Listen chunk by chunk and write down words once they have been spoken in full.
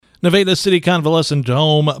Nevada City Convalescent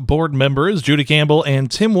Home board members Judy Campbell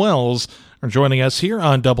and Tim Wells are joining us here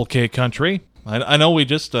on Double K Country. I know we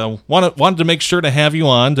just wanted to make sure to have you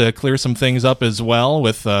on to clear some things up as well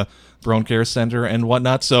with Barone Care Center and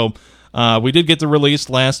whatnot. So we did get the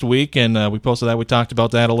release last week, and we posted that. We talked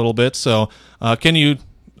about that a little bit. So can you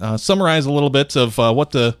summarize a little bit of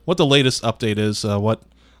what the latest update is? What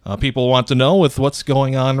people want to know with what's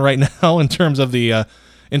going on right now in terms of the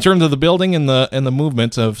building and the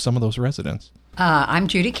movement of some of those residents. I'm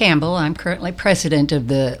Judy Campbell. I'm currently president of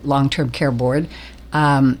the Long-Term Care Board.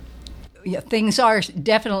 Things are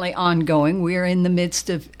definitely ongoing. We're in the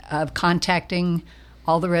midst of contacting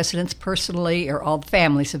all the residents personally, or all the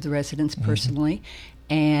families of the residents personally,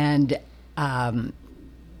 and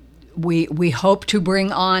we hope to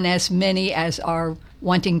bring on as many as are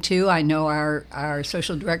wanting to. I know our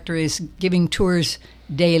social director is giving tours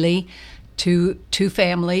daily to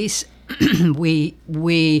families. We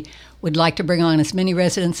would like to bring on as many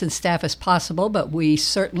residents and staff as possible, but we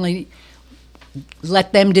certainly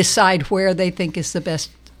let them decide where they think is the best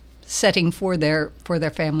setting for their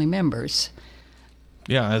family members.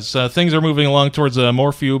 Yeah, as things are moving along towards the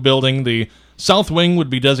Morphew building, the south wing would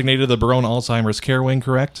be designated the Barone Alzheimer's Care Wing,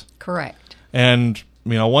 correct? Correct. And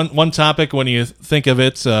one topic when you think of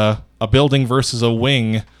it, a building versus a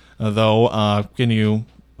wing, though, can you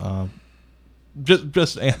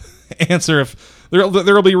just answer if there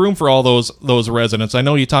will be room for all those residents? I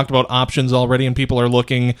know you talked about options already, and people are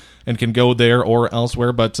looking and can go there or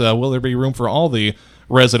elsewhere, but will there be room for all the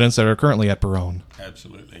residents that are currently at Barone?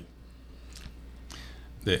 Absolutely.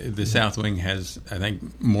 The South Wing has, I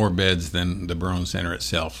think, more beds than the Barone Center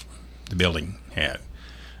itself, the building, had.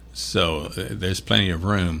 So there's plenty of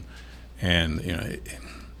room, and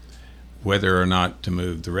whether or not to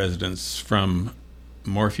move the residents from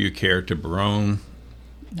Morphew Care to Barone,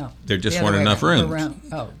 no, there just weren't enough rooms.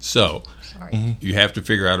 So sorry. You have to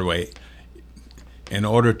figure out a way, in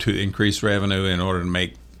order to increase revenue, in order to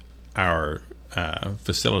make our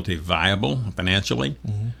facility viable financially,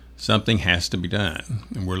 something has to be done.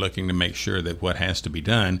 And we're looking to make sure that what has to be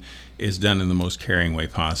done is done in the most caring way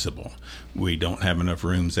possible. We don't have enough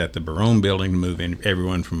rooms at the Barone building to move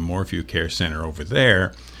everyone from Morphew Care Center over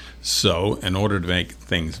there. So in order to make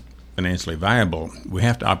things financially viable, we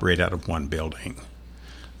have to operate out of one building.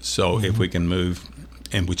 So if we can move,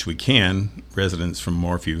 and which we can, residents from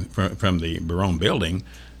Morphew, from the Barone building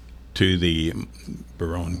to the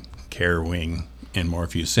Barone Care Wing in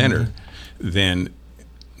Morphew Center, then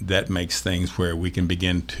that makes things where we can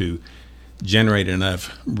begin to generate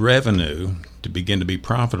enough revenue to begin to be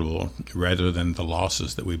profitable rather than the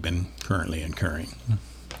losses that we've been currently incurring.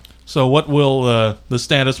 So what will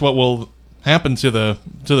what will happen to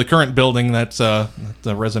the current building that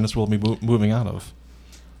the residents will be moving out of?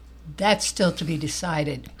 That's still to be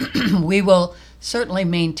decided. We will certainly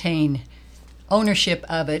maintain ownership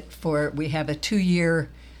of it we have a 2-year,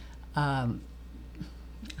 I'm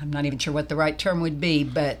not even sure what the right term would be,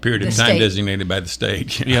 but period of time designated by the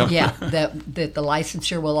state. Yeah, that the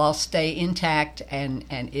licensure will all stay intact, and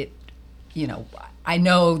it, I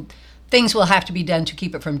know things will have to be done to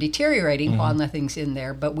keep it from deteriorating while nothing's in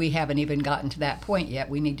there, but we haven't even gotten to that point yet.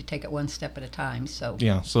 We need to take it one step at a time. So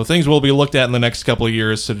things will be looked at in the next couple of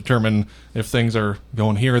years to determine if things are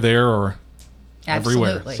going here, there, or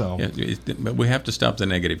everywhere. So, but we have to stop the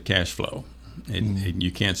negative cash flow.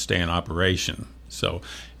 You can't stay in operation. So,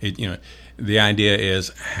 the idea is,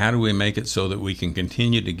 how do we make it so that we can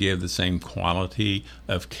continue to give the same quality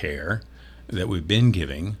of care that we've been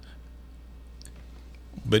giving,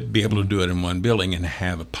 but be able to do it in one building and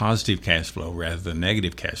have a positive cash flow rather than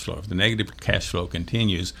negative cash flow? If the negative cash flow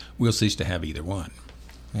continues, we'll cease to have either one.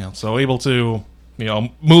 Yeah. So able to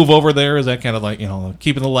move over there, is that kind of like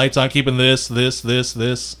keeping the lights on, keeping this,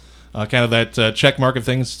 kind of that check mark of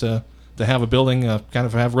things to have a building kind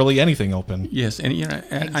of have really anything open. Yes, and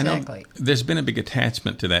exactly. I know there's been a big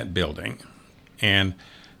attachment to that building, and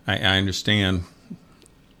I understand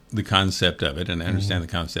the concept of it, and I understand the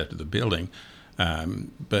concept of the building,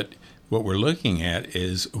 but what we're looking at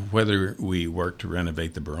is whether we work to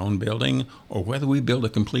renovate the Barone building or whether we build a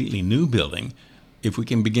completely new building. If we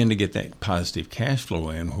can begin to get that positive cash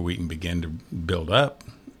flow in, where we can begin to build up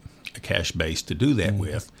a cash base to do that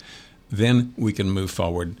with, then we can move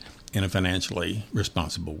forward in a financially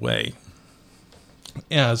responsible way.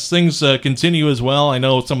 Yeah, as things continue as well, I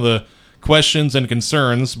know some of the questions and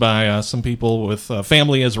concerns by some people with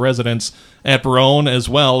family as residents at Barone, as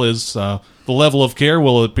well as the level of care.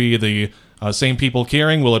 Will it be the same people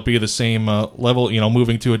caring? Will it be the same level,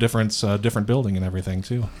 moving to a different building and everything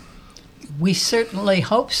too? We certainly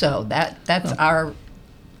hope so. That's our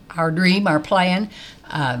our dream, our plan.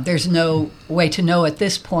 There's no way to know at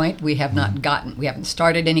this point. We haven't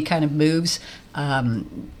started any kind of moves,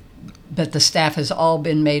 but the staff has all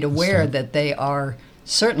been made aware that they are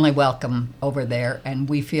certainly welcome over there, and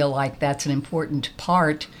we feel like that's an important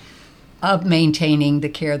part of maintaining the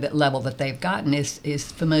care level that they've gotten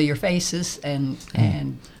is familiar faces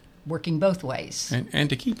and working both ways. And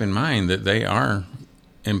to keep in mind that they are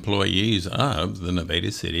employees of the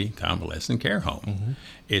Nevada City Convalescent Care Home. Mm-hmm.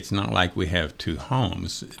 It's not like we have two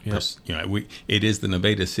homes. Yep. It is the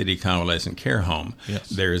Nevada City Convalescent Care Home. Yes.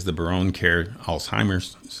 There is the Barone Care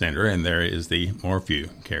Alzheimer's Center, and there is the Morphew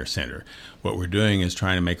Care Center. What we're doing is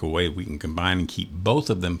trying to make a way we can combine and keep both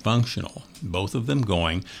of them functional, both of them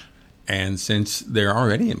going. And since they're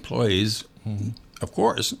already employees, mm-hmm. of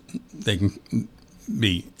course, they can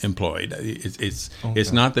be employed.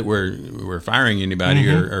 It's not that we're firing anybody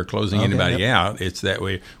mm-hmm. or closing anybody out. It's that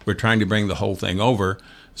we're trying to bring the whole thing over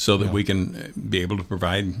so that we can be able to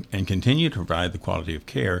provide and continue to provide the quality of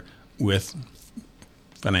care with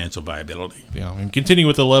financial viability. Yeah, and continue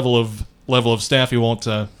with the level of staff. You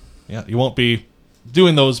won't be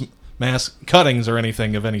doing those mass cuttings or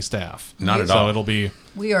anything of any staff. Not at all. So it'll be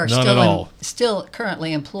we are still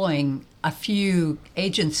currently employing a few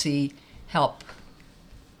agency help,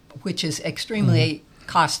 which is extremely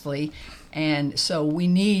costly, and so we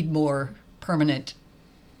need more permanent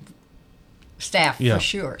staff for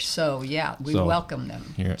sure. So we welcome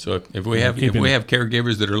them. Yeah. So if we have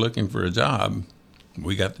caregivers that are looking for a job,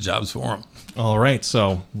 we got the jobs for them. All right.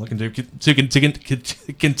 So looking to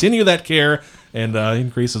continue that care and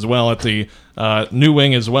increase as well at the new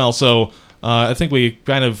wing as well. So I think we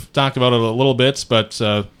kind of talked about it a little bit, but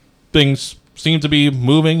things seem to be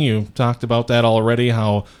moving. You talked about that already,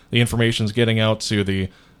 how the information is getting out to the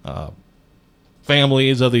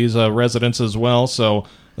families of these residents as well. So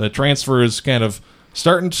the transfer is kind of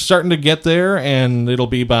starting to get there, and it'll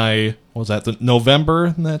be by, the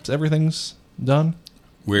November that everything's done?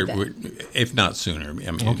 We're if not sooner. I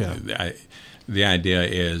mean, the idea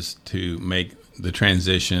is to make the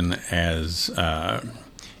transition as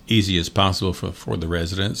easy as possible for the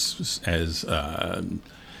residents, as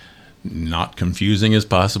not confusing as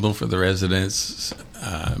possible for the residents,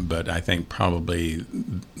 but I think probably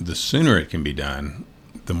the sooner it can be done,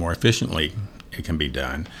 the more efficiently it can be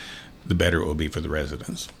done, the better it will be for the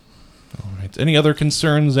residents. All right. Any other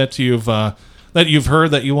concerns that you've heard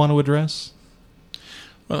that you want to address?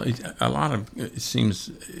 Well, it seems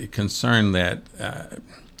concerned that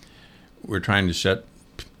we're trying to shut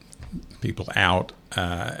people out.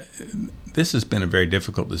 This has been a very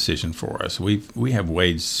difficult decision for us. We have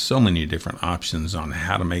weighed so many different options on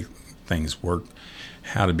how to make things work,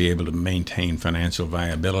 how to be able to maintain financial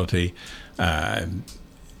viability.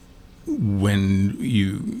 When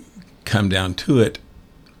you come down to it,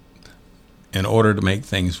 in order to make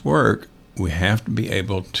things work, we have to be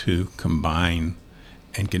able to combine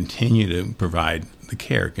and continue to provide the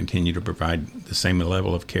care, continue to provide the same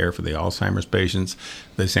level of care for the Alzheimer's patients,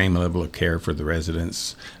 the same level of care for the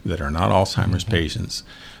residents that are not Alzheimer's patients.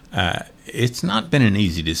 It's not been an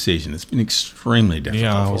easy decision. It's been extremely difficult for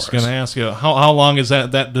us. Yeah, I was going to ask you, how long has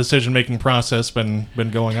that decision-making process been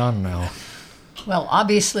going on now? Well,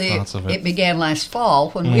 obviously, it began last fall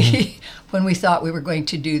when we thought we were going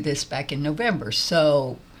to do this back in November.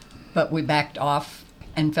 So, but we backed off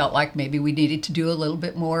and felt like maybe we needed to do a little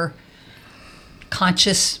bit more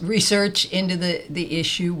conscious research into the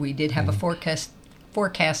issue. We did have a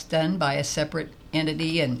forecast done by a separate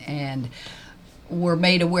entity, and were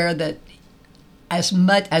made aware that as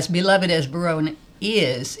much as beloved as Barone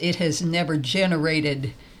is, it has never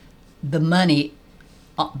generated the money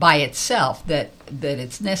by itself that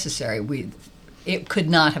it's necessary. It could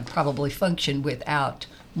not have probably functioned without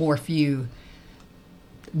Morphew,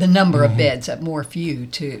 the number of beds at Morphew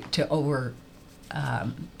to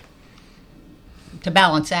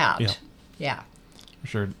balance out. Yeah.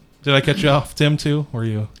 Sure. Did I cut you off, Tim, too? Were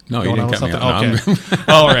you? No, you didn't cut me off.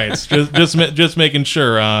 Okay. All right. Just making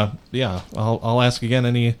sure. I'll ask again.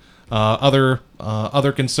 Any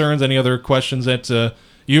other concerns? Any other questions that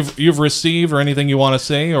you've received, or anything you want to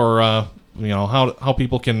say, or how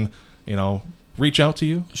people can reach out to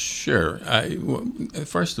you? Sure.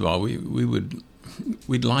 First of all, we'd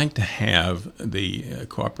like to have the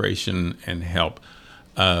cooperation and help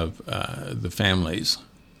of the families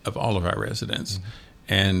of all of our residents,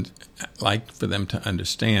 and like for them to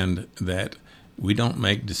understand that we don't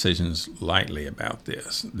make decisions lightly about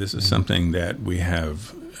this. This is something that we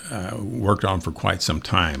have worked on for quite some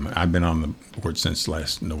time. I've been on the board since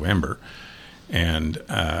last November, and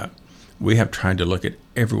we have tried to look at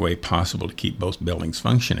every way possible to keep both buildings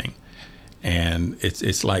functioning. And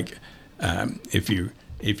it's like if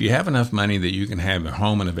you have enough money that you can have a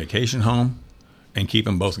home and a vacation home and keep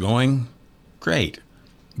them both going, great.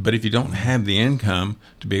 But if you don't have the income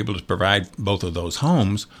to be able to provide both of those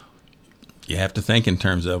homes, you have to think in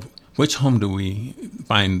terms of which home do we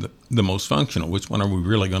find the most functional? Which one are we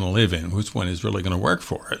really going to live in? Which one is really going to work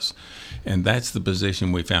for us? And that's the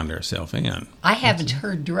position we found ourselves in. I haven't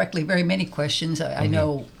heard directly very many questions. I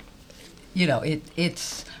know,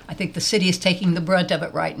 it's. I think the city is taking the brunt of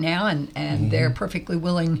it right now, and they're perfectly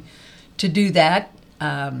willing to do that.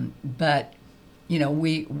 But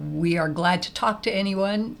we are glad to talk to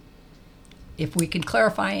anyone if we can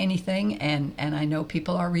clarify anything. And I know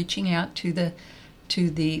people are reaching out to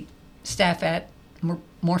the staff at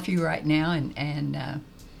Morphew right now and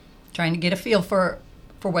trying to get a feel for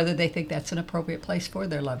whether they think that's an appropriate place for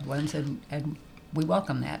their loved ones, and we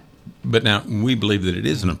welcome that. But now we believe that it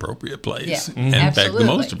is an appropriate place. Yeah, and in fact, the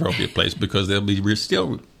most absolutely. appropriate place, because they'll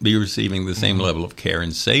still be receiving the same level of care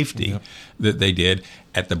and safety that they did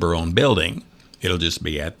at the Barone building. It'll just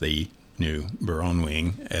be at the new Barone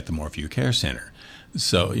wing at the Morphew Care Center.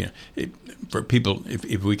 So, for people,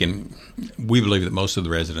 if we can, we believe that most of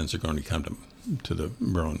the residents are going to come to the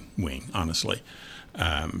Barone wing, honestly.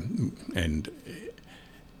 And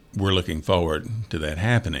we're looking forward to that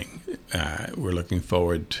happening. We're looking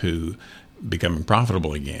forward to becoming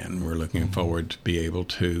profitable again. We're looking forward to be able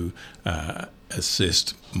to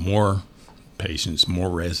assist more patients, more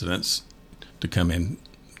residents to come in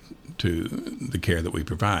to the care that we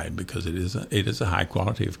provide, because it is a high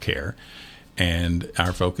quality of care, and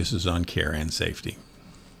our focus is on care and safety.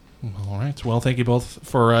 All right. Well, thank you both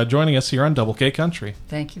for joining us here on Double K Country.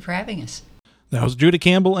 Thank you for having us. That was Judy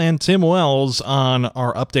Campbell and Tim Wells on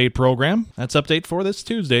our update program. That's update for this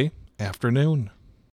Tuesday afternoon.